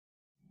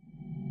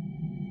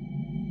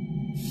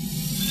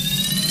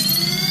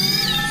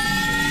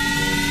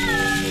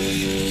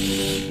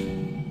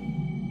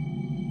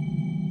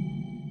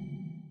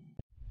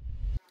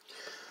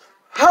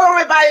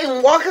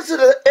and welcome to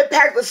the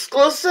Impact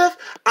Exclusive.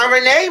 I'm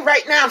Renee.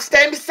 Right now, I'm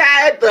standing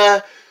beside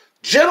the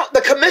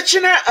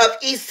commissioner of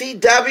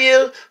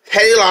ECW,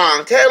 Teddy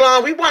Long. Teddy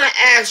Long, we want to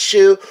ask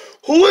you,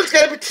 who is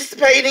going to be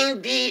participating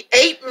in the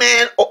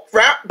 8-man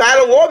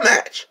Battle War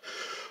match?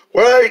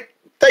 Well,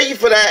 thank you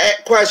for that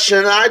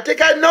question. I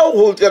think I know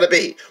who it's going to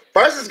be.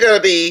 First, it's going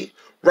to be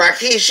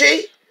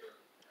Rikishi,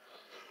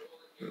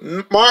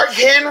 Mark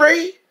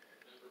Henry,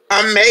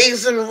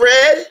 Amazing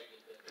Red,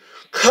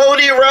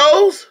 Cody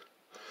Rhodes,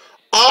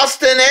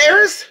 Austin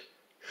Aries,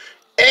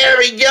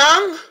 Eric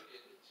Young,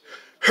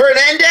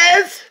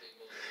 Hernandez,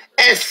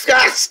 and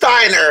Scott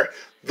Steiner.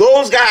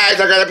 Those guys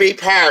are going to be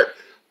part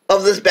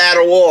of this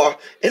battle war.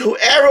 And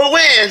whoever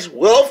wins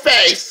will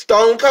face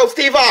Stone Cold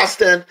Steve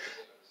Austin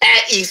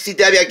at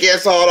ECW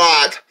against all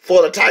odds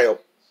for the title.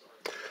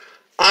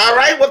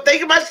 Alright, well,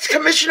 thank you much,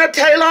 Commissioner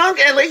Teddy Long.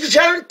 And ladies and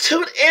gentlemen,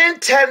 tune in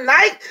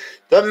tonight.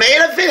 The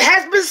main event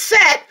has been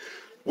set.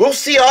 We'll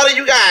see all of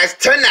you guys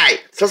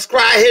tonight.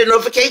 Subscribe, hit the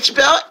notification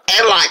bell,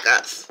 and like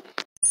us.